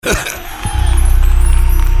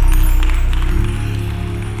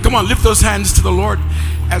Come on, lift those hands to the Lord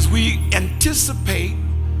as we anticipate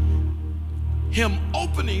Him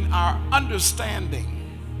opening our understanding,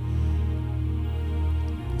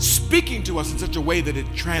 speaking to us in such a way that it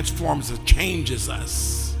transforms us, changes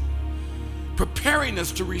us, preparing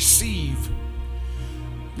us to receive.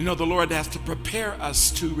 You know, the Lord has to prepare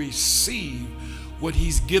us to receive what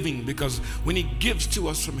He's giving, because when He gives to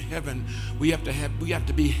us from heaven, we have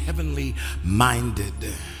to be heavenly minded.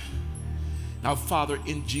 Now, Father,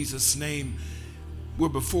 in Jesus' name, we're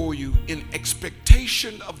before you in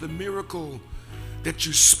expectation of the miracle that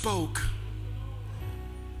you spoke.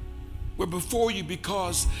 We're before you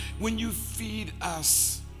because when you feed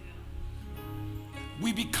us,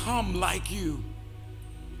 we become like you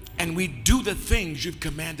and we do the things you've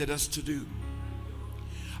commanded us to do.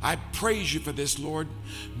 I praise you for this, Lord.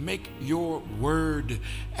 Make your word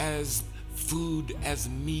as food, as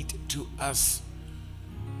meat to us.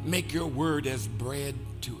 Make your word as bread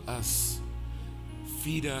to us.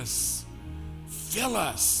 Feed us, fill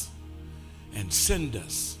us, and send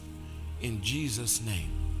us in Jesus' name.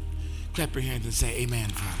 Clap your hands and say amen,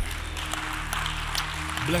 Father.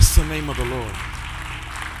 Bless the name of the Lord.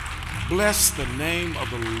 Bless the name of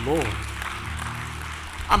the Lord.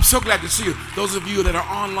 I'm so glad to see you. Those of you that are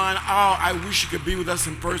online, oh, I wish you could be with us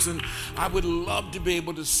in person. I would love to be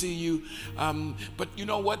able to see you. But you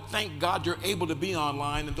know what? Thank God you're able to be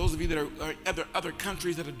online. And those of you that are other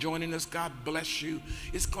countries that are joining us, God bless you.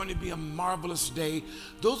 It's going to be a marvelous day.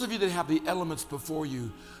 Those of you that have the elements before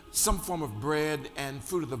you, some form of bread and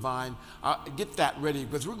fruit of the vine, get that ready,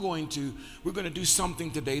 because we're going to do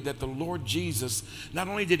something today that the Lord Jesus, not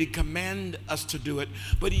only did He command us to do it,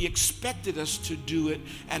 but He expected us to do it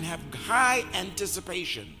and have high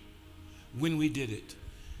anticipation when we did it.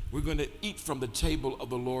 We're going to eat from the table of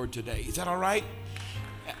the Lord today. Is that all right?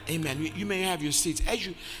 Amen. You may have your seats.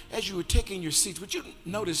 As you were taking your seats, would you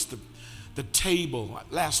notice the table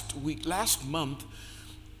last month?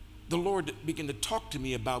 The Lord began to talk to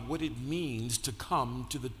me about what it means to come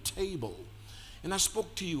to the table. And I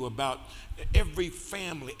spoke to you about every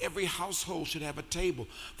family, every household should have a table.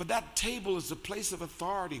 For that table is the place of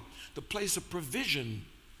authority, the place of provision.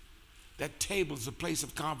 That table is a place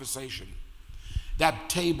of conversation. That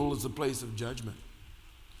table is a place of judgment.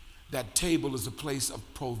 That table is a place of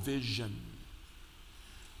provision.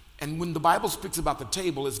 And when the Bible speaks about the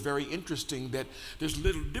table, it's very interesting that there's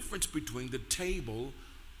little difference between the table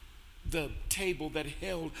that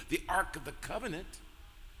held the Ark of the Covenant,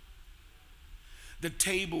 the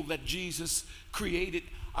table that Jesus created.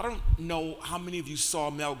 I don't know how many of you saw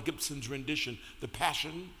Mel Gibson's rendition, The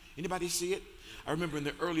Passion. Anybody see it? I remember in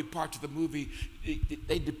the early parts of the movie,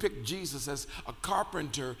 they depict Jesus as a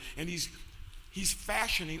carpenter, and he's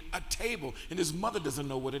fashioning a table, and his mother doesn't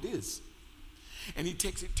know what it is. And he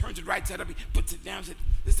takes it, turns it right side up, he puts it down,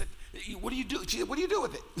 and said, what do you do? She said, what do you do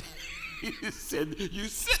with it? He said, you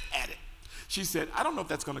sit at it. She said, I don't know if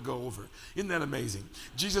that's going to go over. Isn't that amazing?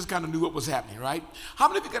 Jesus kind of knew what was happening, right? How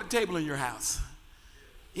many of you got a table in your house?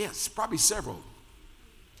 Yes, probably several.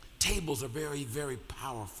 Tables are very, very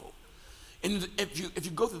powerful. And if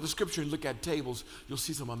you go through the scripture and look at tables, you'll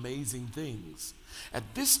see some amazing things. At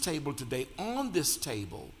this table today, on this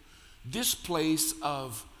table, this place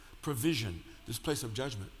of provision, this place of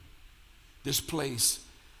judgment, this place,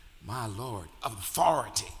 my Lord, of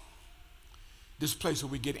authority, this place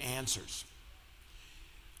where we get answers.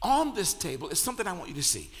 On this table is something I want you to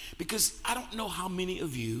see, because I don't know how many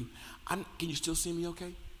of you, can you still see me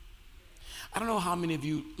okay? I don't know how many of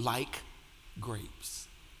you like grapes.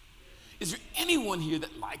 Is there anyone here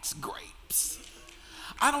that likes grapes?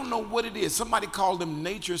 I don't know what it is. Somebody called them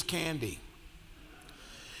nature's candy.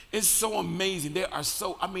 It's so amazing. They are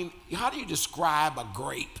so, how do you describe a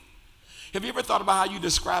grape? Have you ever thought about how you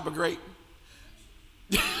describe a grape?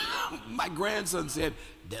 My grandson said,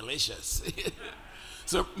 delicious.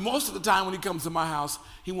 So most of the time when he comes to my house,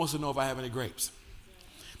 he wants to know if I have any grapes.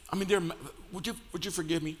 Would you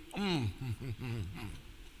forgive me?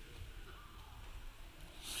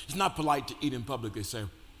 It's not polite to eat in public, they say,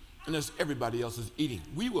 unless everybody else is eating.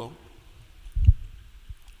 We will.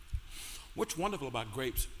 What's wonderful about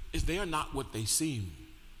grapes is they are not what they seem.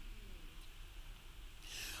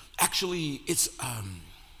 Actually,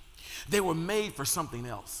 they were made for something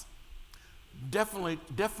else.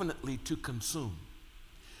 Definitely to consume.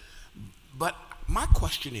 But my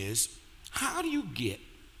question is, how do you get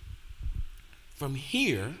from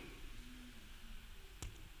here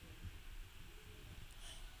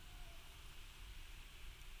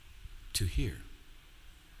to here?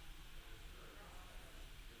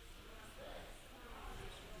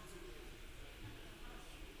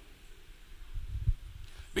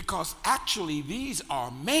 Because actually these are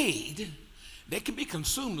made, they can be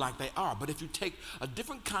consumed like they are, but if you take a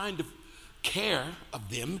different kind of care of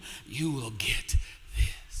them, you will get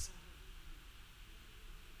this.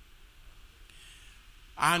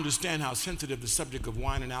 I understand how sensitive the subject of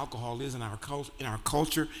wine and alcohol is in our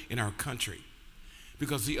culture, in our country,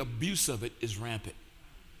 because the abuse of it is rampant.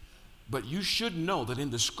 But you should know that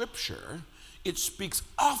in the scripture, it speaks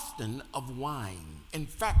often of wine. In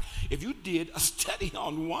fact, if you did a study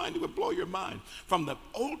on wine, it would blow your mind. From the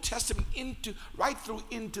Old Testament right through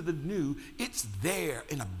into the New, it's there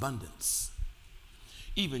in abundance.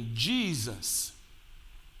 Even Jesus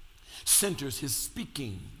centers his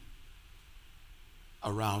speaking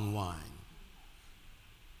around wine.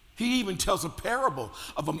 He even tells a parable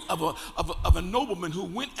of a nobleman who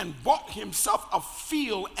went and bought himself a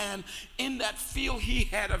field, and in that field he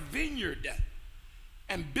had a vineyard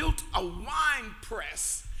and built a wine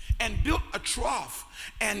press and built a trough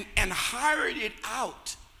and hired it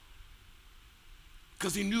out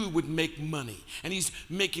because he knew it would make money. And he's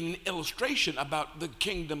making an illustration about the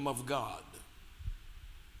kingdom of God.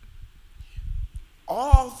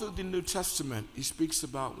 All through the New Testament, he speaks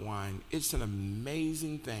about wine. It's an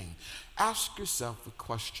amazing thing. Ask yourself the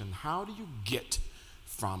question, how do you get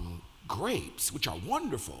from grapes, which are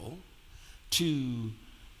wonderful, to,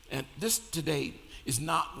 and this today is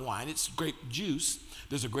not wine, it's grape juice.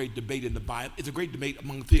 There's a great debate in the Bible. It's a great debate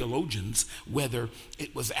among theologians whether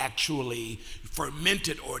it was actually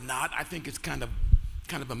fermented or not. I think it's kind of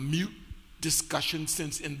a mute discussion,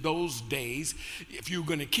 since in those days, if you were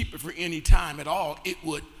going to keep it for any time at all, it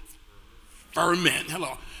would ferment.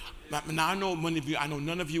 Hello. Now I know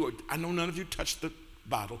none of you touched the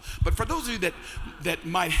bottle, but for those of you that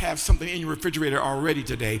might have something in your refrigerator already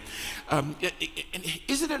today,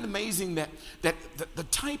 isn't it amazing that the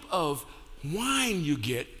type of wine you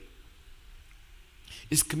get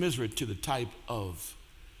is commensurate to the type of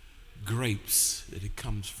grapes that it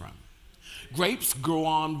comes from? Grapes grow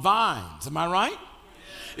on vines, am I right?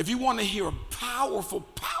 If you want to hear a powerful,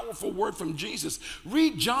 powerful word from Jesus,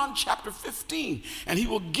 read John chapter 15, and he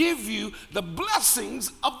will give you the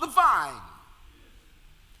blessings of the vine.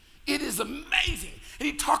 It is amazing. And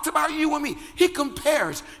he talks about you and me. He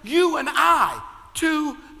compares you and I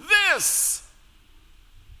to this.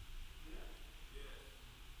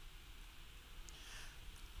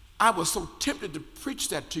 I was so tempted to preach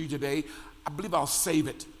that to you today. I believe I'll save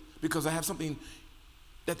it, because I have something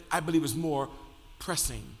that I believe is more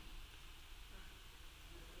pressing.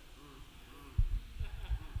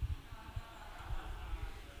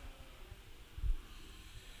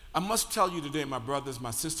 I must tell you today, my brothers,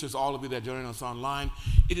 my sisters, all of you that are joining us online,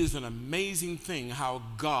 it is an amazing thing how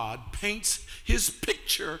God paints his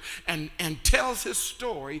picture and tells his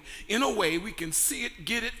story in a way we can see it,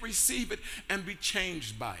 get it, receive it, and be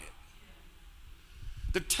changed by it.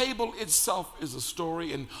 The table itself is a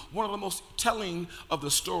story, and one of the most telling of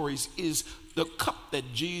the stories is the cup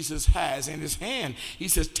that Jesus has in his hand. He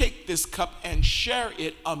says, take this cup and share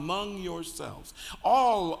it among yourselves.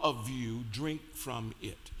 All of you drink from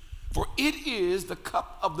it. For it is the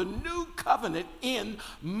cup of the new covenant in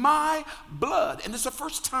my blood. And it's the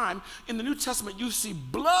first time in the New Testament you see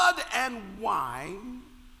blood and wine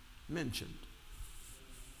mentioned.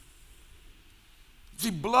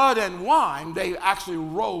 See, blood and wine, they actually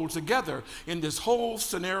roll together in this whole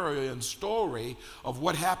scenario and story of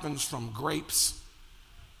what happens from grapes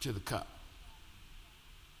to the cup.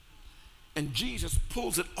 And Jesus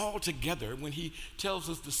pulls it all together when he tells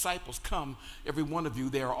his disciples, come, every one of you,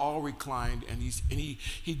 they are all reclined, and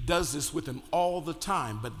he does this with them all the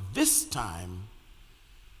time. But this time,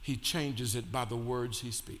 he changes it by the words he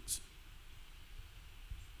speaks.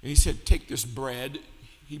 And he said, take this bread.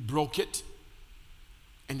 He broke it,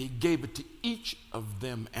 and he gave it to each of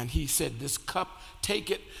them. And he said, this cup, take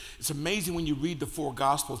it. It's amazing when you read the four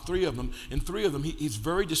Gospels, three of them. In three of them, he's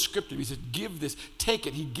very descriptive. He said, give this, take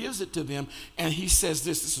it. He gives it to them, and he says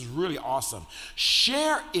this is really awesome.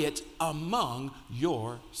 Share it among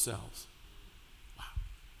yourselves. Wow.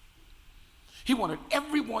 He wanted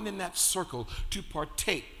everyone in that circle to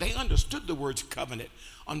partake. They understood the words covenant.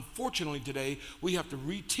 Unfortunately, today, we have to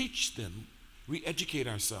reteach them, re-educate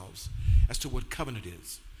ourselves as to what covenant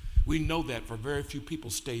is. We know that for very few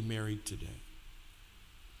people stay married today.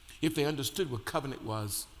 If they understood what covenant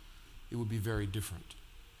was, it would be very different.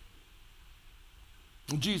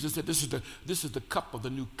 And Jesus said, this is the cup of the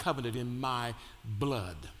new covenant in my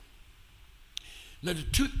blood. Now, the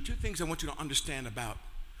two things I want you to understand about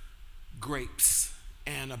grapes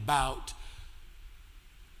and about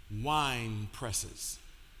wine presses.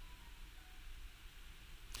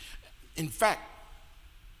 In fact,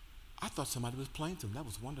 I thought somebody was playing something. That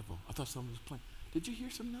was wonderful. I thought somebody was playing. Did you hear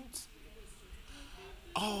some notes?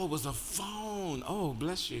 Oh, it was a phone. Oh,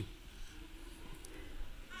 bless you.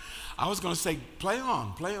 I was going to say, play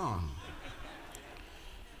on, play on.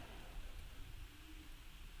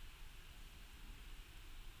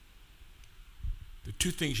 The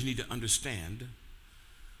two things you need to understand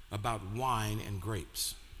about wine and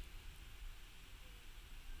grapes.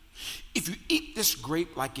 If you eat this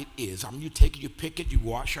grape like it is, you take it, you pick it, you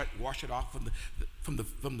wash it off from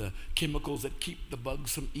the chemicals that keep the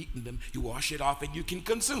bugs from eating them. You wash it off and you can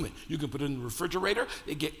consume it. You can put it in the refrigerator.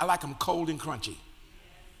 I like them cold and crunchy.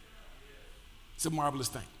 It's a marvelous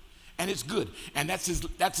thing, and it's good. And that's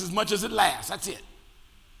as much as it lasts. That's it.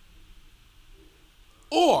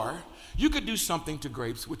 Or you could do something to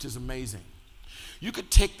grapes, which is amazing. You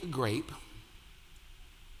could take the grape.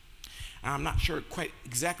 I'm not sure quite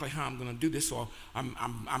exactly how I'm going to do this, so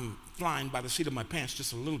I'm flying by the seat of my pants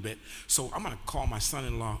just a little bit. So I'm going to call my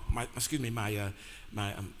son-in-law,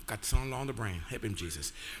 got son-in-law on the brain. Help him,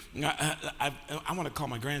 Jesus. I want to call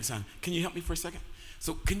my grandson. Can you help me for a second?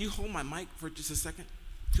 So can you hold my mic for just a second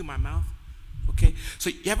to my mouth? Okay. So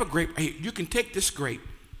you have a grape. You can take this grape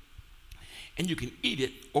and you can eat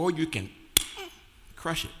it, or you can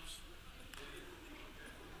crush it.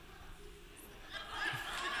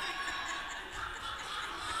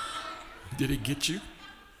 Did it get you?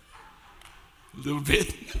 A little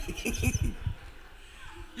bit.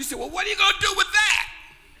 You said, well, what are you going to do with that?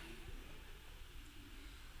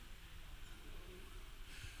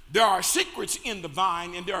 There are secrets in the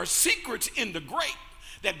vine and there are secrets in the grape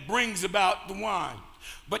that brings about the wine.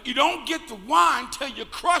 But you don't get the wine till you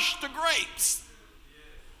crush the grapes.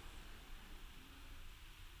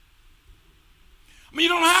 I mean, you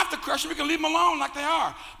don't have to crush them. You can leave them alone like they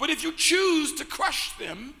are. But if you choose to crush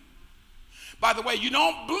them, by the way, you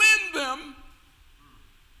don't blend them,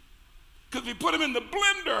 because if you put them in the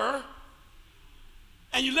blender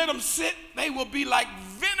and you let them sit, they will be like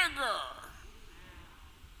vinegar.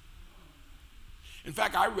 In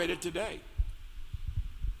fact, I read it today.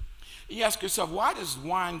 You ask yourself, why does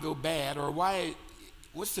wine go bad, or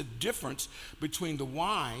what's the difference between the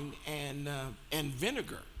wine and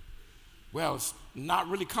vinegar? Well, it's not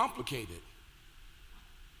really complicated.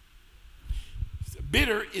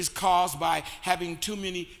 Bitter is caused by having too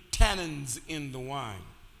many tannins in the wine.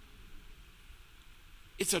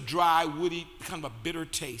 It's a dry, woody, kind of a bitter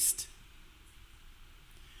taste.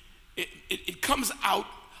 It comes out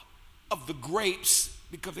of the grapes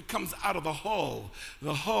because it comes out of the hull.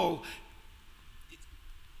 The hull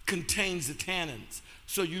contains the tannins.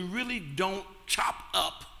 So you really don't chop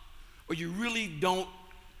up, or you really don't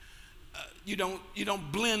you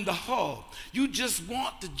don't blend the hull. You just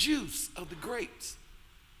want the juice of the grapes.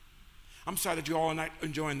 I'm sorry that you all are not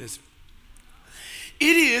enjoying this.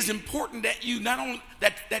 It is important that you not only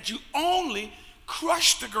that you only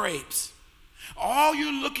crush the grapes. All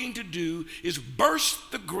you're looking to do is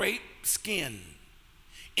burst the grape skin.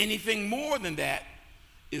 Anything more than that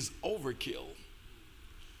is overkill.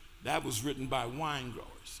 That was written by wine growers.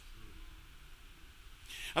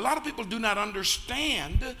 A lot of people do not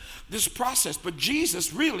understand this process, but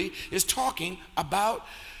Jesus really is talking about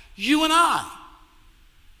you and I.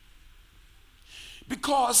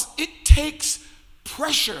 Because it takes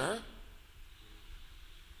pressure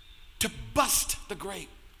to bust the grape.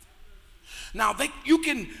 Now you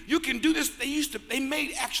can do this. They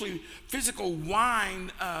made actually physical wine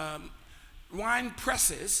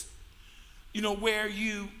presses, where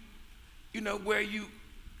you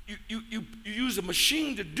use a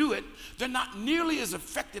machine to do it. They're not nearly as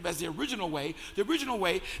effective as the original way. The original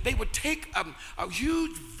way, they would take a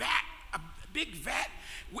huge vat, a big vat,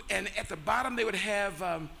 and at the bottom they would have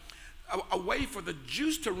a way for the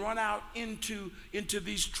juice to run out into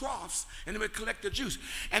these troughs, and they would collect the juice.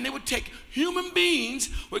 And they would take human beings,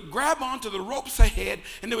 would grab onto the ropes ahead,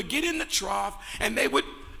 and they would get in the trough, and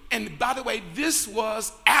by the way, this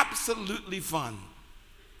was absolutely fun.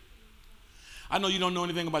 I know you don't know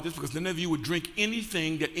anything about this because none of you would drink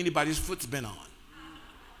anything that anybody's foot's been on.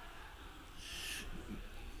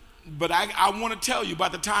 But I want to tell you, by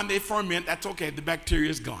the time they ferment, that's okay, the bacteria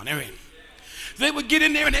is gone. They would get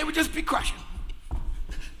in there and they would just be crushing.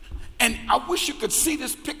 And I wish you could see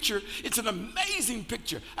this picture. It's an amazing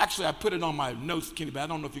picture. Actually, I put it on my notes, Kenny, but I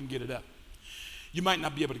don't know if you can get it up. You might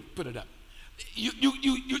not be able to put it up. You're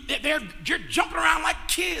jumping around like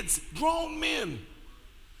kids, grown men.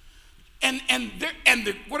 And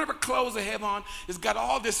whatever clothes they have on has got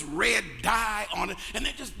all this red dye on it, and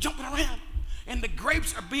they're just jumping around. And the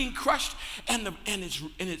grapes are being crushed, and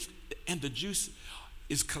the juice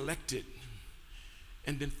is collected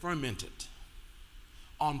and then fermented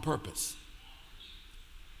on purpose.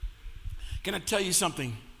 Can I tell you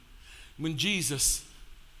something? When Jesus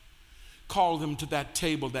called them to that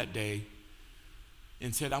table that day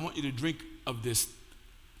and said, I want you to drink of this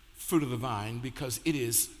fruit of the vine because it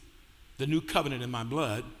is the new covenant in my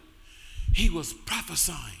blood, he was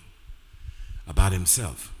prophesying about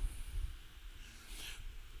himself.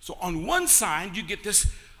 So on one side, you get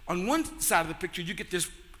this, on one side of the picture, you get this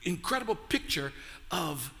incredible picture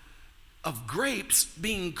of grapes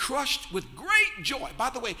being crushed with great joy. By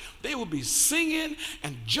the way, they would be singing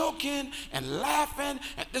and joking and laughing.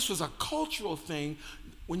 And this was a cultural thing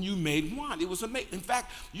when you made wine. It was amazing. In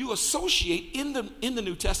fact, you associate in the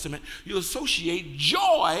New Testament, you associate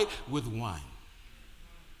joy with wine.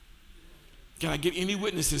 Can I get any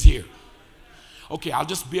witnesses here? Okay,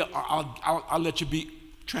 I'll let you be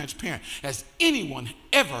transparent. Has anyone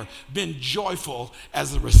ever been joyful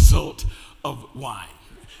as a result of wine?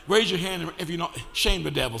 Raise your hand if you know. Shame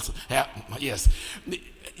the devil. Yes,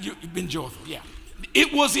 you've been joyful. Yeah,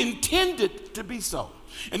 it was intended to be so.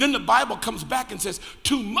 And then the Bible comes back and says,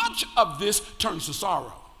 too much of this turns to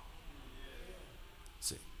sorrow.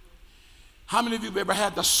 See, how many of you have ever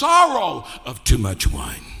had the sorrow of too much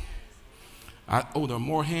wine? There are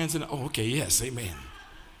more hands in. Okay, yes, amen.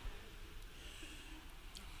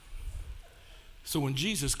 So when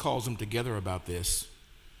Jesus calls them together about this,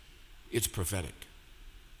 it's prophetic.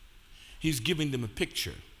 He's giving them a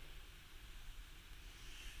picture.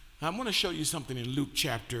 Now, I want to show you something in Luke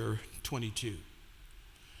chapter 22.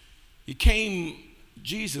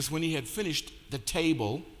 Jesus, when he had finished the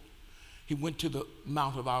table, he went to the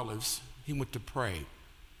Mount of Olives. He went to pray.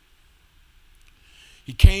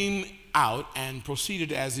 He came out and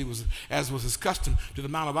proceeded as was his custom to the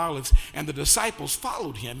Mount of Olives, and the disciples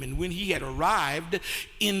followed him. And when he had arrived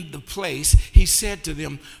in the place, he said to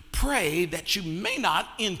them, pray that you may not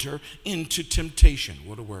enter into temptation.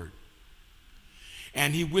 What a word.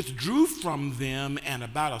 And he withdrew from them and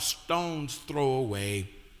about a stone's throw away,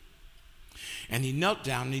 and he knelt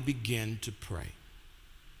down and he began to pray.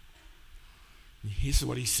 Here's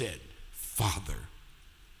what he said: Father,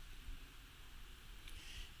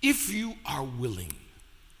 if you are willing,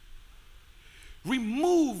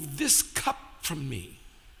 remove this cup from me.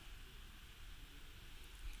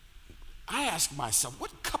 I asked myself,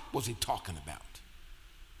 what cup was he talking about?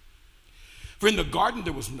 For in the garden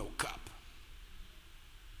there was no cup.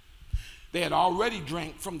 They had already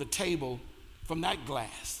drank from the table, from that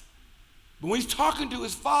glass. But when he's talking to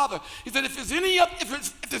his father, he said, if there's any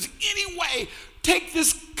way, take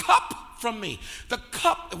this cup from me. The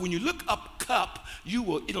cup, when you look up cup,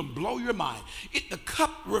 it'll blow your mind. The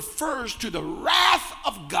cup refers to the wrath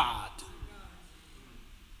of God.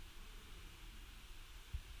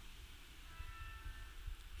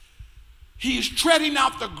 He is treading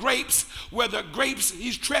out the grapes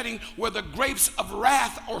he's treading where the grapes of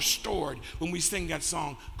wrath are stored. When we sing that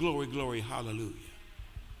song, glory, glory, hallelujah.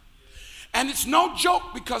 And it's no joke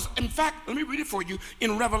because, in fact, let me read it for you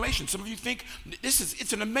in Revelation. Some of you think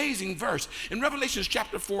it's an amazing verse. In Revelation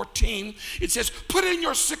chapter 14, it says, put in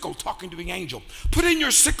your sickle, talking to the angel, put in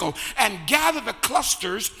your sickle and gather the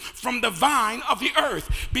clusters from the vine of the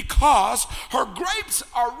earth because her grapes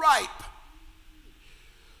are ripe.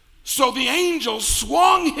 So the angel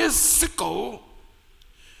swung his sickle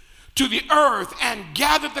to the earth and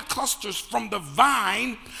gathered the clusters from the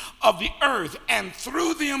vine of the earth and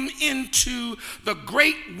threw them into the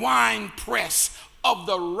great wine press of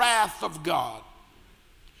the wrath of God.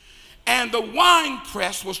 And the wine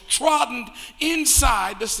press was trodden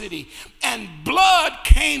inside the city, and blood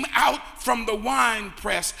came out from the wine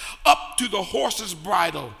press up to the horse's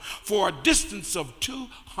bridle for a distance of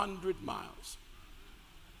 200 miles.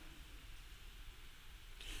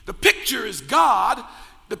 The picture is God.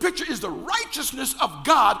 The picture is the righteousness of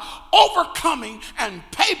God overcoming and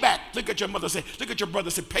payback. Look at your brother, say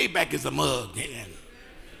payback is a mug.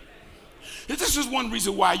 This is one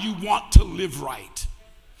reason why you want to live right.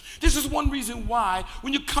 This is one reason why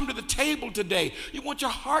when you come to the table today, you want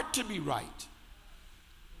your heart to be right.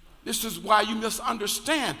 This is why you must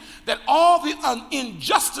understand that all the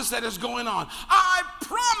injustice that is going on, I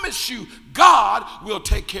promise you, God will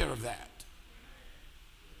take care of that.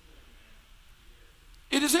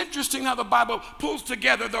 It is interesting how the Bible pulls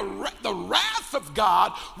together the wrath of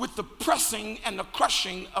God with the pressing and the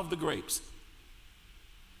crushing of the grapes.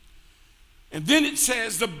 And then it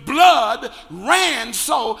says the blood ran.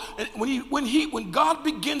 So when God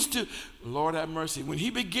begins to, Lord have mercy, when he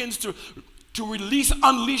begins to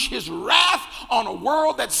unleash his wrath on a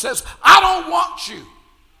world that says, I don't want you.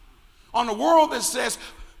 On a world that says,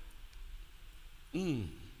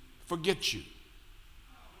 forget you.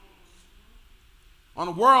 on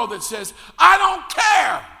a world that says, I don't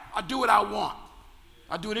care. I do what I want.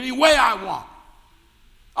 I do it any way I want.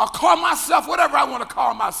 I'll call myself whatever I want to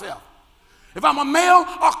call myself. If I'm a male,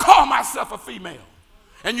 I'll call myself a female.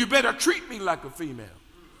 And you better treat me like a female.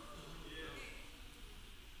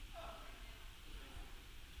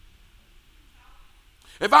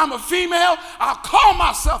 If I'm a female, I'll call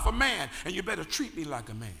myself a man, and you better treat me like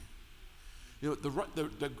a man. You know,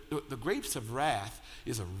 the grapes of wrath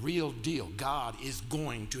is a real deal. God is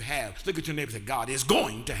going to have, look at your neighbor and say, God is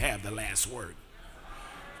going to have the last word.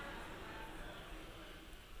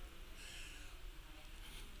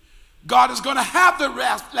 God is going to have the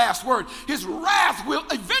last word. His wrath will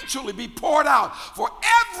eventually be poured out for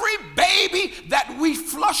every baby that we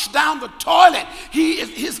flush down the toilet.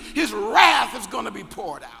 His wrath is going to be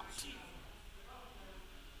poured out.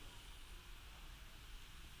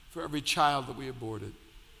 For every child that we aborted.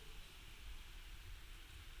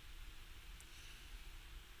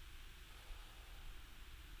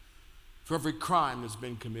 For every crime that's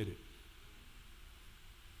been committed.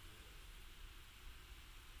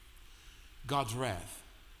 God's wrath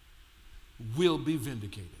will be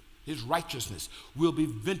vindicated. His righteousness will be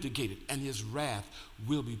vindicated, and his wrath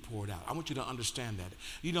will be poured out. I want you to understand that.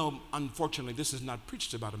 You know, unfortunately, this is not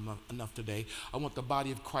preached about enough today. I want the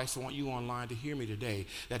body of Christ, I want you online to hear me today,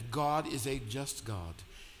 that God is a just God.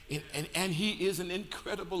 And he is an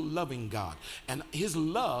incredible loving God. And his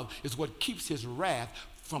love is what keeps his wrath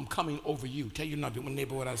from coming over you. Tell your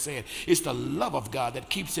neighbor what I said. It's the love of God that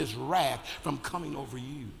keeps his wrath from coming over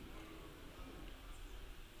you.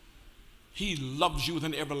 He loves you with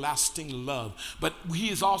an everlasting love. But he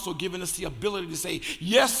has also given us the ability to say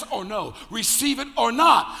yes or no, receive it or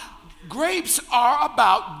not. Grapes are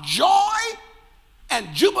about joy and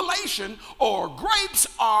jubilation, or grapes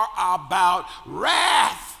are about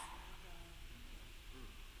wrath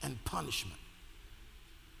and punishment.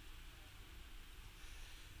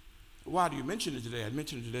 Why do you mention it today? I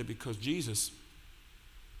mention it today because Jesus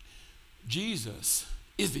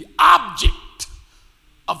is the object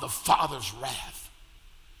of the Father's wrath.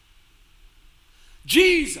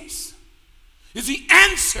 Jesus is the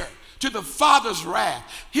answer to the Father's wrath.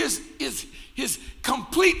 His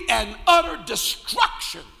complete and utter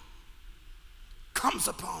destruction comes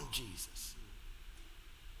upon Jesus.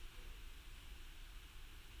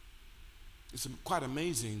 It's quite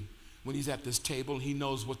amazing when he's at this table and he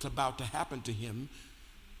knows what's about to happen to him.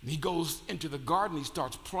 And he goes into the garden, he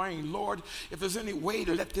starts praying, Lord, if there's any way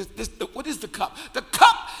to let what is the cup? The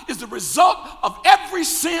cup is the result of every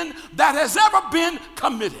sin that has ever been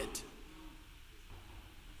committed.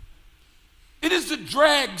 It is the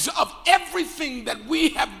dregs of everything that we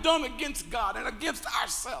have done against God and against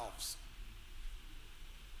ourselves.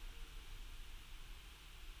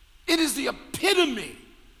 It is the epitome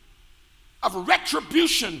of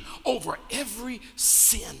retribution over every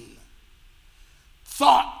sin,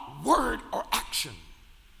 thought, word, or action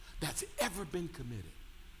that's ever been committed.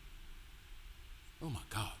 Oh my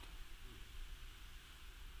God.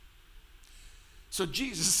 So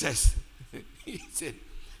Jesus says, he said,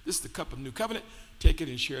 this is the cup of the new covenant. Take it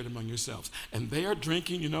and share it among yourselves. And they are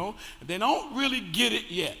drinking, and they don't really get it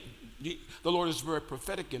yet. The Lord is very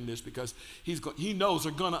prophetic in this because he knows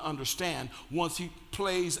they're going to understand once he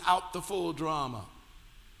plays out the full drama.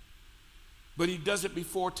 But he does it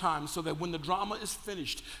before time so that when the drama is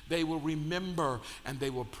finished, they will remember and they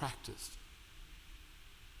will practice.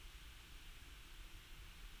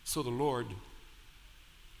 So the Lord,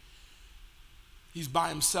 he's by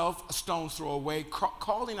himself, a stone's throw away,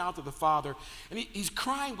 calling out to the Father, and he's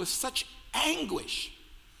crying with such anguish.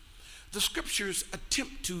 The scriptures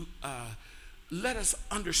attempt to let us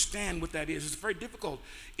understand what that is. It's very difficult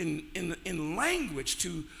in language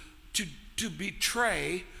to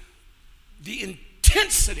betray the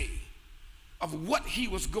intensity of what he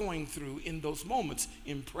was going through in those moments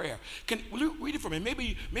in prayer. Will you read it for me?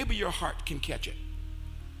 Maybe your heart can catch it.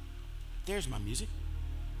 There's my music.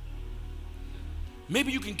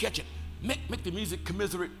 Maybe you can catch it. Make the music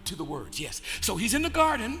commiserate to the words. Yes. So he's in the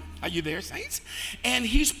garden. Are you there, saints? And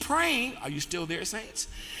he's praying. Are you still there, saints?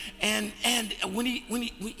 And when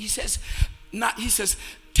he says,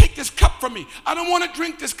 take this cup from me. I don't want to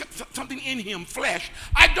drink this cup, something in him, flesh.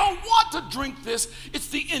 I don't want to drink this. It's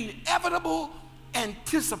the inevitable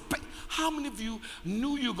anticipation. How many of you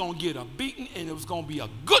knew you were going to get a beating and it was going to be a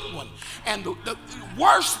good one? And the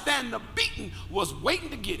worse than the beating was waiting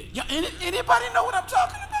to get it. Anybody know what I'm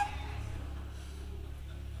talking about?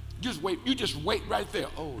 Just wait. You just wait right there.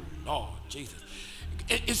 Oh, Lord Jesus.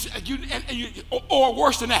 Or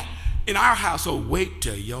worse than that. In our household, wait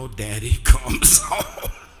till your daddy comes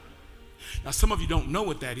home. Now, some of you don't know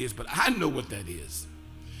what that is, but I know what that is.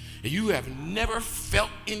 And you have never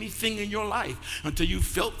felt anything in your life until you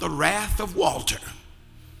felt the wrath of Walter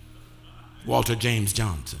James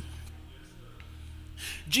Johnson.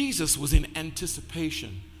 Jesus was in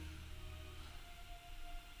anticipation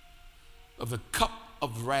of the cup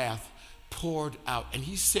of wrath poured out. And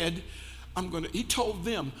he said, he told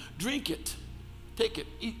them, drink it, take it,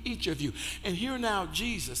 each of you. And here now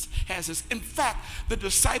Jesus has this. In fact, the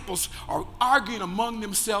disciples are arguing among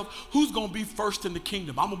themselves, who's going to be first in the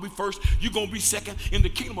kingdom? I'm going to be first. You're going to be second in the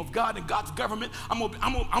kingdom of God and God's government. I'm going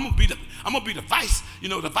to be the vice,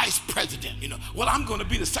 the vice president. Well, I'm going to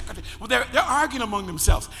be the secretary. Well, they're arguing among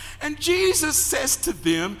themselves. And Jesus says to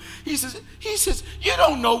them, he says, you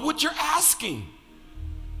don't know what you're asking.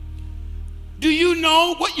 Do you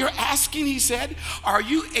know what you're asking? He said, are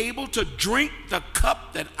you able to drink the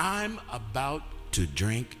cup that I'm about to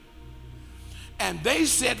drink? And they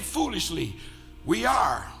said foolishly, we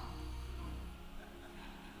are.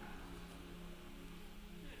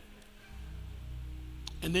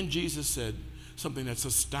 And then Jesus said something that's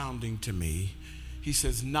astounding to me. He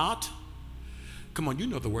says, come on, you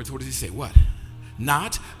know the words. What does he say? What?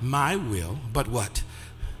 Not my will, but what?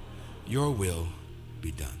 Your will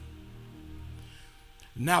be done.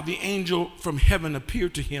 Now the angel from heaven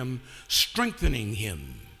appeared to him, strengthening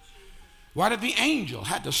him. Why did the angel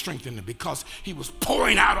have to strengthen him? Because he was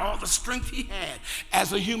pouring out all the strength he had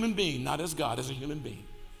as a human being, not as God, as a human being.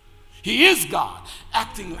 He is God,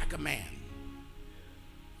 acting like a man.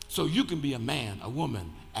 So you can be a man, a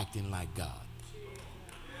woman, acting like God.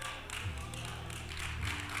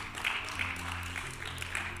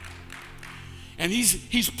 And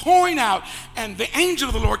he's pouring out, and the angel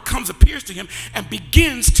of the Lord appears to him, and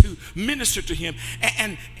begins to minister to him.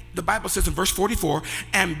 And the Bible says in verse 44,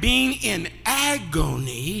 and being in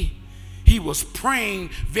agony, he was praying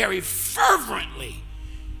very fervently,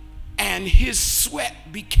 and his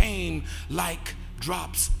sweat became like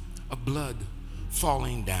drops of blood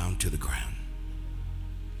falling down to the ground.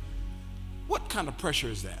 What kind of pressure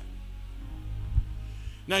is that?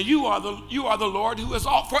 Now you are the Lord who has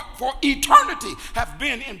all for eternity have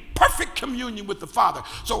been in perfect communion with the Father.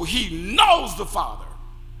 So he knows the Father.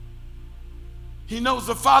 He knows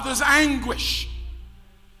the Father's anguish.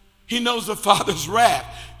 He knows the Father's wrath.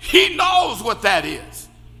 He knows what that is.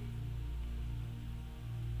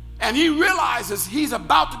 And he realizes he's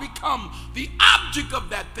about to become the object of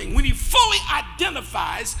that thing. When he fully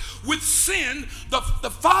identifies with sin, the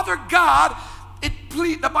Father God,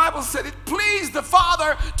 the Bible said it pleased the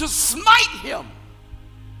Father to smite him.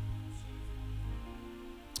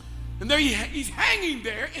 And there he's hanging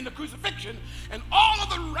there in the crucifixion, and all of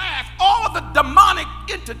the wrath, all of the demonic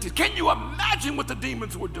entities. Can you imagine what the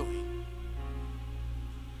demons were doing?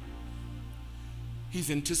 He's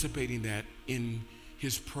anticipating that in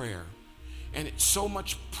his prayer. And it's so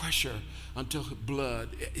much pressure until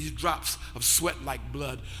his drops of sweat like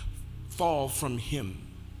blood fall from him.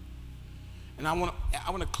 And I want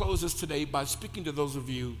to close this today by speaking to those of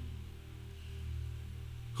you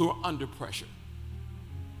who are under pressure.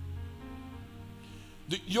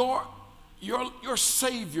 Your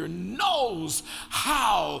Savior knows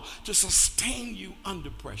how to sustain you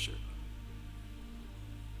under pressure.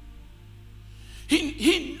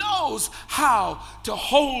 He knows how to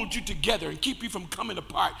hold you together and keep you from coming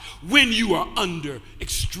apart when you are under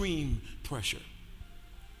extreme pressure.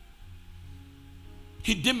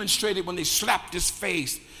 He demonstrated when they slapped his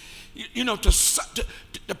face,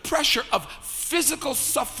 the pressure of physical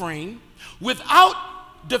suffering without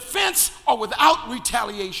defense or without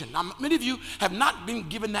retaliation. Now, many of you have not been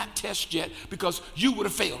given that test yet because you would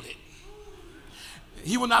have failed it.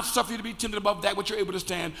 He will not suffer you to be tempted above that which you're able to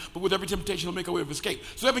stand, but with every temptation he'll make a way of escape.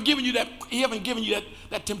 So he hasn't given you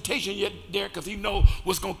that temptation yet there, because he knows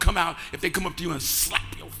what's going to come out if they come up to you and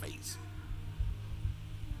slap your face.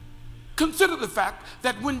 Consider the fact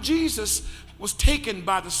that when Jesus was taken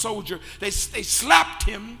by the soldier, they slapped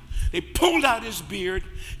him, they pulled out his beard,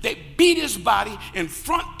 they beat his body in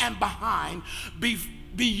front and behind, he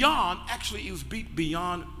was beat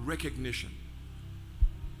beyond recognition.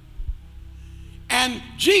 And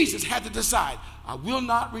Jesus had to decide, I will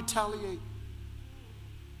not retaliate.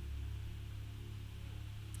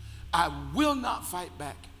 I will not fight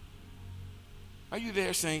back. Are you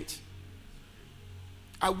there, saints?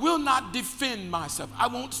 I will not defend myself. I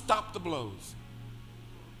won't stop the blows.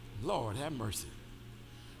 Lord, have mercy.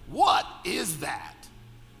 What is that?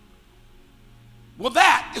 Well,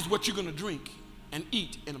 that is what you're going to drink and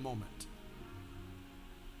eat in a moment.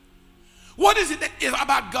 What is it that is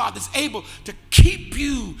about God that's able to keep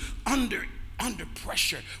you under under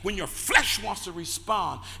pressure, when your flesh wants to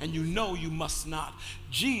respond and you know you must not,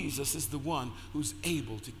 Jesus is the one who's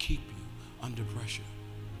able to keep you under pressure.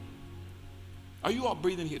 Are you all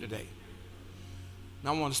breathing here today?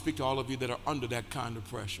 Now I want to speak to all of you that are under that kind of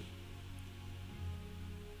pressure.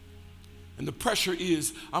 And the pressure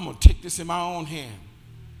is, I'm going to take this in my own hand.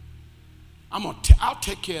 I'll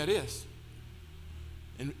take care of this.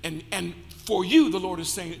 And for you, the Lord is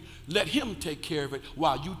saying, let him take care of it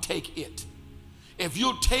while you take it. If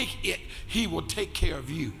you'll take it, he will take care of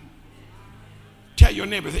you. Tell your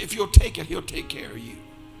neighbor, if you'll take it, he'll take care of you.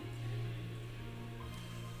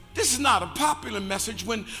 This is not a popular message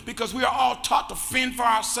because we are all taught to fend for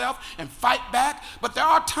ourselves and fight back. But there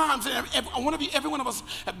are times, and every one of us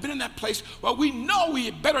have been in that place where we know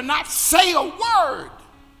we better not say a word.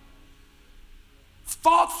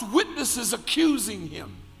 False witnesses accusing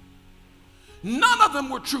him. None of them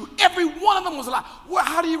were true. Every one of them was a lie. Well,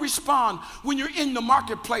 how do you respond when you're in the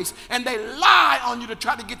marketplace and they lie on you to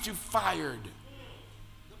try to get you fired?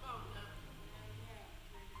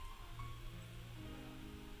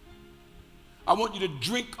 I want you to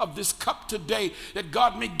drink of this cup today, that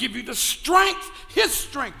God may give you the strength, his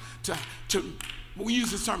strength, we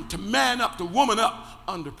use this term, to man up, to woman up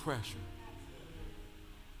under pressure.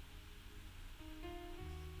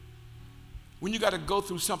 When you got to go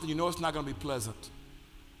through something, you know it's not going to be pleasant.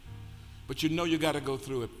 But you know you got to go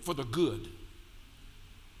through it for the good.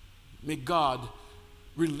 May God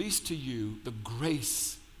release to you the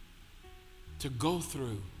grace to go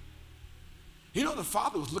through. You know, the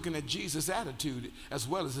Father was looking at Jesus' attitude as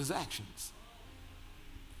well as his actions.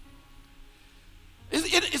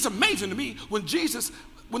 It's amazing to me when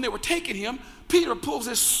they were taking him, Peter pulls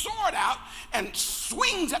his sword out and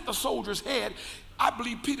swings at the soldier's head. I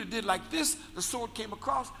believe Peter did like this. The sword came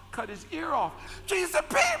across, cut his ear off. Jesus said,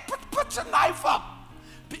 Peter, put your knife up.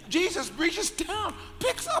 Jesus reaches down,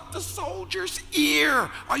 picks up the soldier's ear.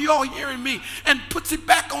 Are you all hearing me? And puts it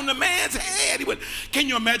back on the man's head. He went, can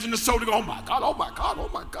you imagine the soldier go, oh my God, oh my God, oh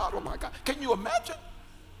my God, oh my God. Can you imagine?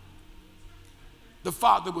 The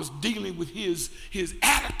Father was dealing with his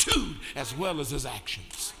attitude as well as his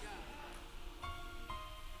actions.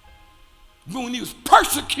 When he was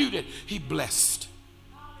persecuted, he blessed.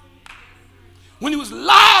 When he was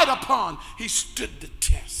lied upon, he stood the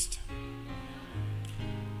test.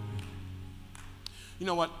 You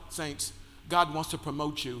know what, saints? God wants to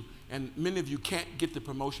promote you, and many of you can't get the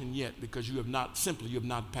promotion yet because you have not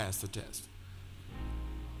passed the test.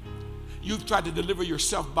 You've tried to deliver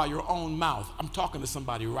yourself by your own mouth. I'm talking to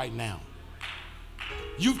somebody right now.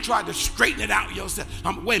 You've tried to straighten it out yourself.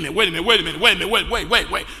 Wait a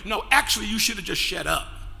minute. No, actually, you should have just shut up.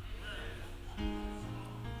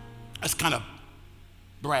 That's kind of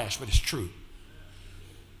brash, but it's true.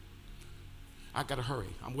 I got to hurry.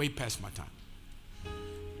 I'm way past my time.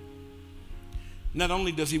 Not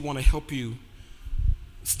only does he want to help you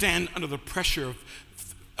stand under the pressure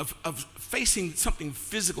of facing something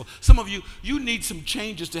physical. Some of you need some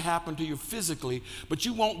changes to happen to you physically, but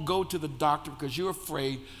you won't go to the doctor because you're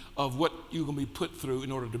afraid of what you're going to be put through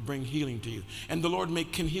in order to bring healing to you. And the Lord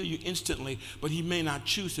can heal you instantly, but he may not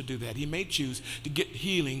choose to do that. He may choose to get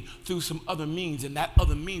healing through some other means, and that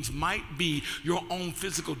other means might be your own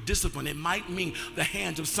physical discipline. It might mean the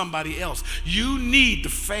hands of somebody else. You need the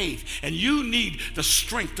faith, and you need the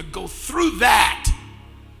strength to go through that.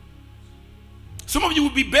 Some of you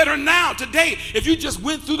would be better now, today, if you just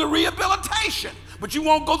went through the rehabilitation, but you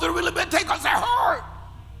won't go through the rehabilitation because it hurt.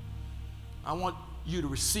 I want you to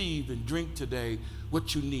receive and drink today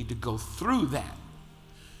what you need to go through that.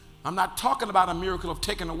 I'm not talking about a miracle of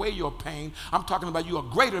taking away your pain. I'm talking about a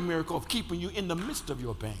greater miracle of keeping you in the midst of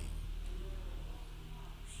your pain.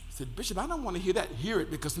 I said, Bishop, I don't want to hear that. Hear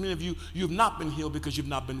it, because many of you've not been healed because you've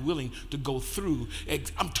not been willing to go through.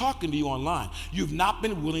 I'm talking to you online. You've not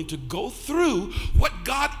been willing to go through what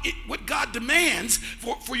God demands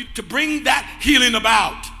for you to bring that healing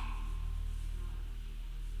about.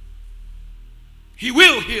 He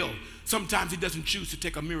will heal. Sometimes he doesn't choose to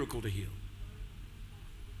take a miracle to heal.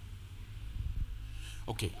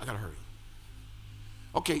 Okay, I got to hurry.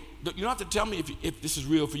 Okay, you don't have to tell me if this is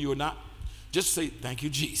real for you or not. Just say, thank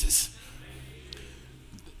you, Jesus.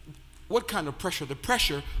 What kind of pressure? The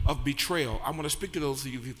pressure of betrayal. I want to speak to those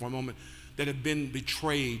of you for a moment that have been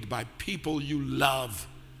betrayed by people you love.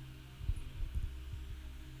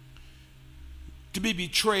 To be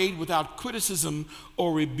betrayed without criticism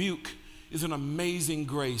or rebuke is an amazing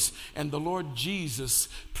grace. And the Lord Jesus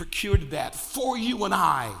procured that for you and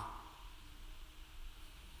I.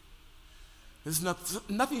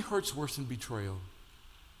 Nothing hurts worse than betrayal.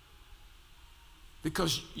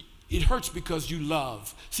 Because It hurts because you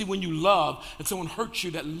love. See, when you love and someone hurts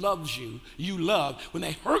you that loves you, you love. When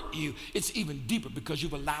they hurt you, it's even deeper because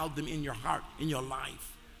you've allowed them in your heart, in your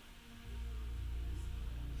life.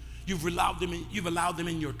 You've allowed them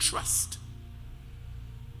in your trust.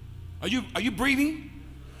 Are you breathing?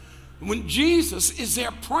 When Jesus is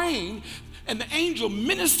there praying and the angel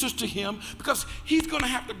ministers to him, because he's going to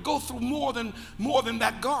have to go through more than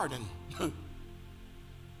that garden.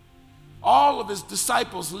 All of his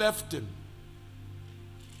disciples left him.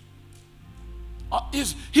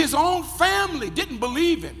 His own family didn't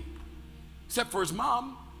believe him, except for his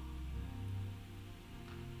mom.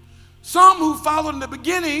 Some who followed in the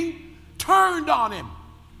beginning turned on him.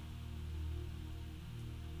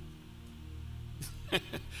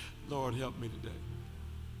 Lord, help me today.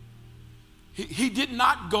 He did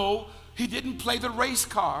not go, he didn't play the race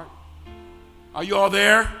card. Are you all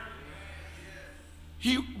there?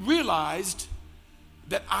 He realized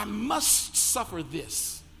that I must suffer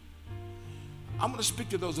this. I'm going to speak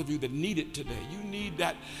to those of you that need it today. You need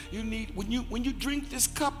that. You need, when you drink this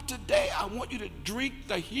cup today, I want you to drink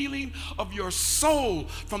the healing of your soul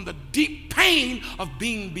from the deep pain of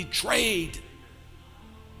being betrayed.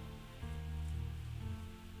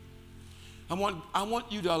 I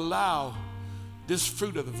want you to allow this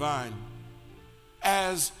fruit of the vine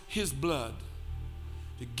as his blood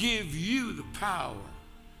to give you the power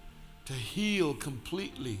to heal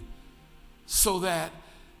completely, so that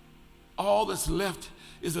all that's left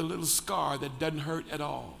is a little scar that doesn't hurt at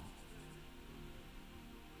all.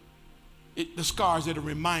 The scars that'll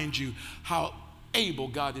remind you how able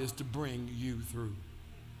God is to bring you through.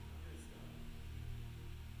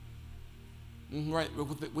 Right,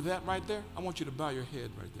 with that right there, I want you to bow your head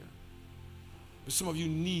right there. But some of you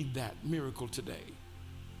need that miracle today.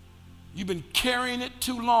 You've been carrying it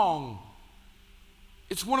too long.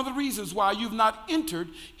 It's one of the reasons why you've not entered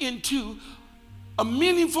into a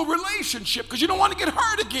meaningful relationship, because you don't want to get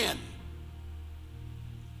hurt again.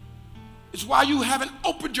 It's why you haven't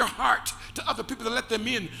opened your heart to other people to let them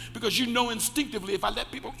in, because you know instinctively, if I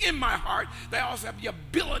let people in my heart, they also have the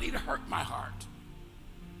ability to hurt my heart.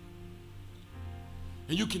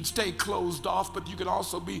 And you can stay closed off, but you can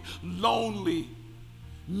also be lonely,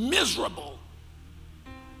 miserable.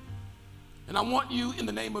 And I want you, in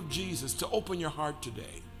the name of Jesus, to open your heart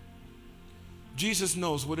today. Jesus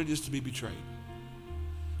knows what it is to be betrayed.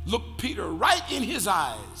 Look Peter right in his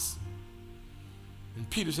eyes. And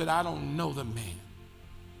Peter said, I don't know the man.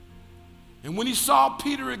 And when he saw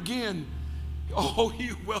Peter again, oh,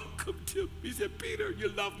 he welcomed him. He said, Peter, you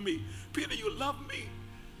love me. Peter, you love me.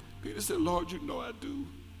 Peter said, Lord, you know I do.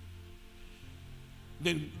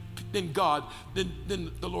 Then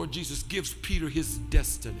the Lord Jesus gives Peter his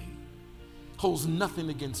destiny. Holds nothing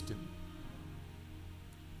against him.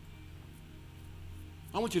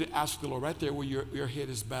 I want you to ask the Lord right there where your head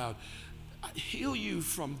is bowed. Heal you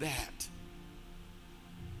from that.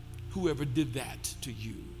 Whoever did that to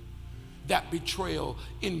you. That betrayal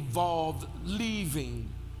involved leaving,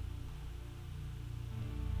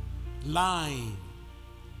 lying.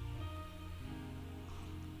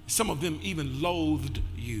 Some of them even loathed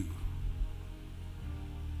you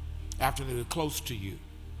after they were close to you.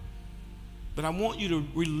 But I want you to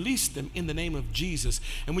release them in the name of Jesus.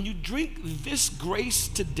 And when you drink this grace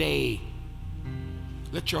today,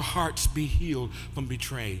 let your hearts be healed from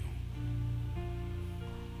betrayal.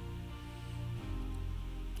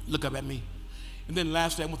 Look up at me. And then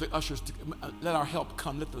lastly, I want the ushers to let our help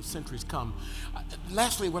come, let the sentries come.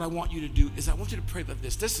 Lastly, what I want you to do is I want you to pray like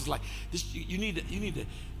this. This is like this. You need to.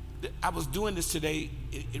 I was doing this today.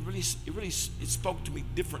 It spoke to me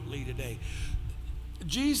differently today.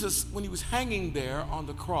 Jesus, when he was hanging there on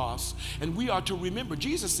the cross, and we are to remember,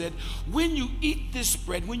 Jesus said, when you eat this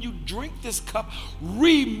bread, when you drink this cup,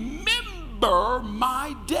 remember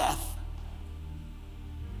my death.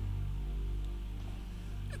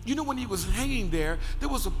 You know, when he was hanging there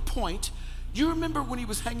was a point. You remember when he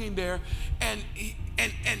was hanging there and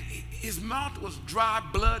his mouth was dry,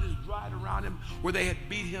 blood is dried around him where they had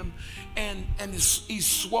beat him, and he's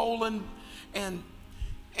swollen, and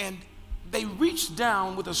they reached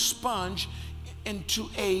down with a sponge into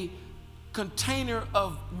a container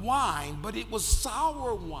of wine, but it was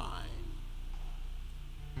sour wine.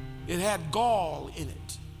 It had gall in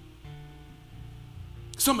it.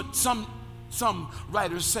 Some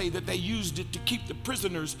writers say that they used it to keep the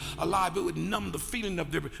prisoners alive. It would numb the feeling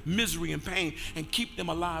of their misery and pain and keep them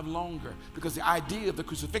alive longer, because the idea of the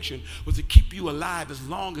crucifixion was to keep you alive as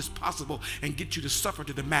long as possible and get you to suffer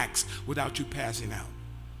to the max without you passing out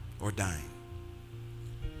or dying.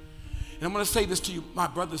 And I'm going to say this to you, my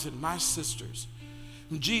brothers and my sisters.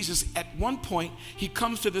 Jesus, at one point, he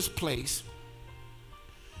comes to this place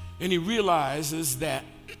and he realizes that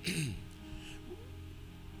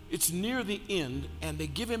it's near the end, and they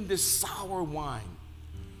give him this sour wine.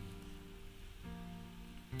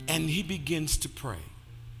 And he begins to pray.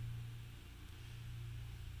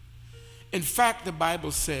 In fact, the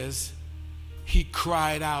Bible says he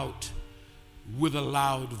cried out with a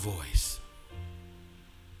loud voice.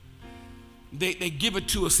 They give it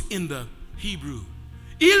to us in the Hebrew.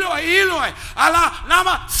 Eloi, Eloi, Allah,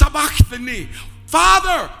 lama sabachthani.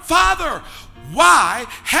 Father, Father, why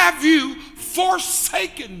have you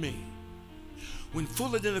forsaken me? When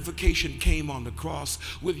full identification came on the cross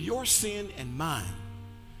with your sin and mine,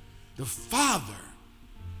 the Father,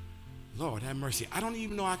 Lord have mercy, I don't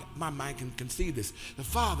even know my mind can conceive this. The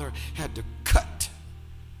Father had to cut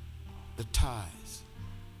the ties.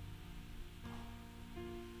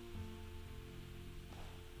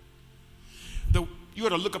 You ought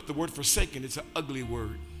to look up the word forsaken. It's an ugly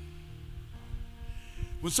word.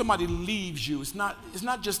 When somebody leaves you, it's not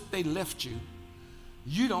just they left you.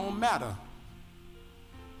 You don't matter.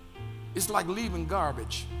 It's like leaving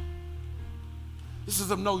garbage. This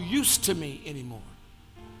is of no use to me anymore.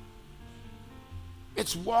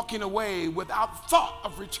 It's walking away without thought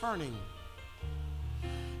of returning.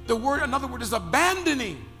 Another word is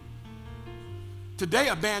abandoning. Today,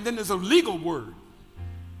 abandon is a legal word.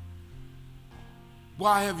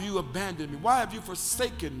 Why have you abandoned me? Why have you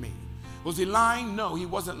forsaken me? Was he lying? No, he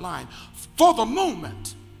wasn't lying. For the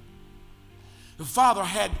moment,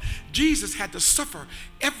 Jesus had to suffer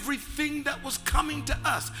everything that was coming to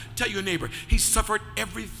us. Tell your neighbor, he suffered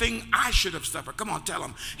everything I should have suffered. Come on, tell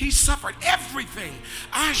him. He suffered everything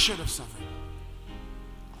I should have suffered.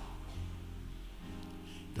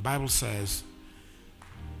 The Bible says,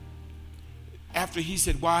 after he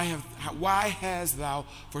said, why hast thou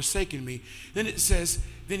forsaken me? Then it says,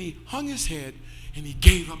 then he hung his head and he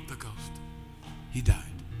gave up the ghost. He died.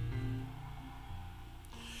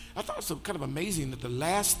 I thought it was kind of amazing that the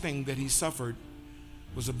last thing that he suffered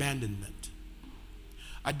was abandonment.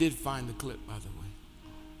 I did find the clip, by the way.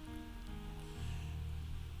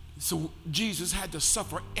 So Jesus had to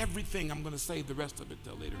suffer everything. I'm going to save the rest of it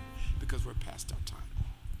till later because we're past our time.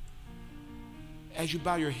 As you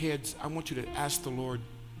bow your heads, I want you to ask the Lord,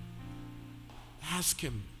 ask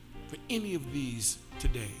him for any of these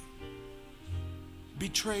today.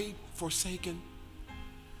 Betrayed, forsaken,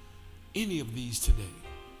 any of these today.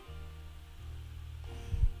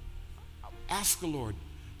 Ask the Lord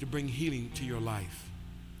to bring healing to your life.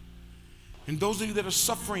 And those of you that are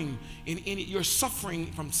suffering you're suffering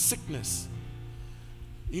from sickness.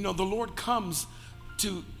 You know, the Lord comes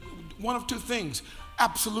to one of two things: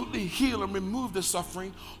 absolutely heal and remove the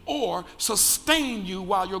suffering, or sustain you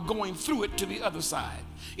while you're going through it to the other side.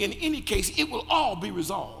 In any case, it will all be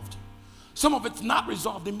resolved. Some of it's not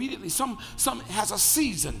resolved immediately. Some has a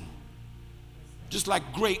season. Just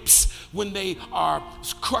like grapes, when they are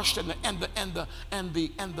crushed and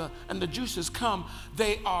the juices come,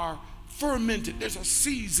 they are fermented. There's a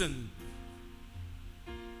season.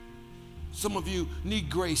 Some of you need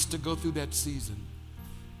grace to go through that season.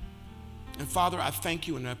 And Father, I thank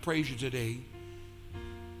you and I praise you today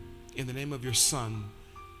in the name of your Son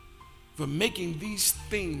for making these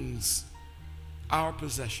things our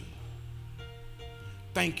possession.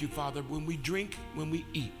 Thank you, Father, when we drink, when we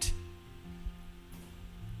eat,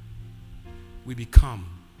 we become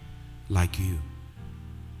like you.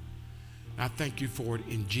 I thank you for it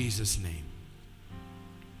in Jesus' name.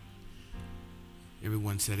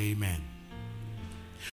 Everyone said amen.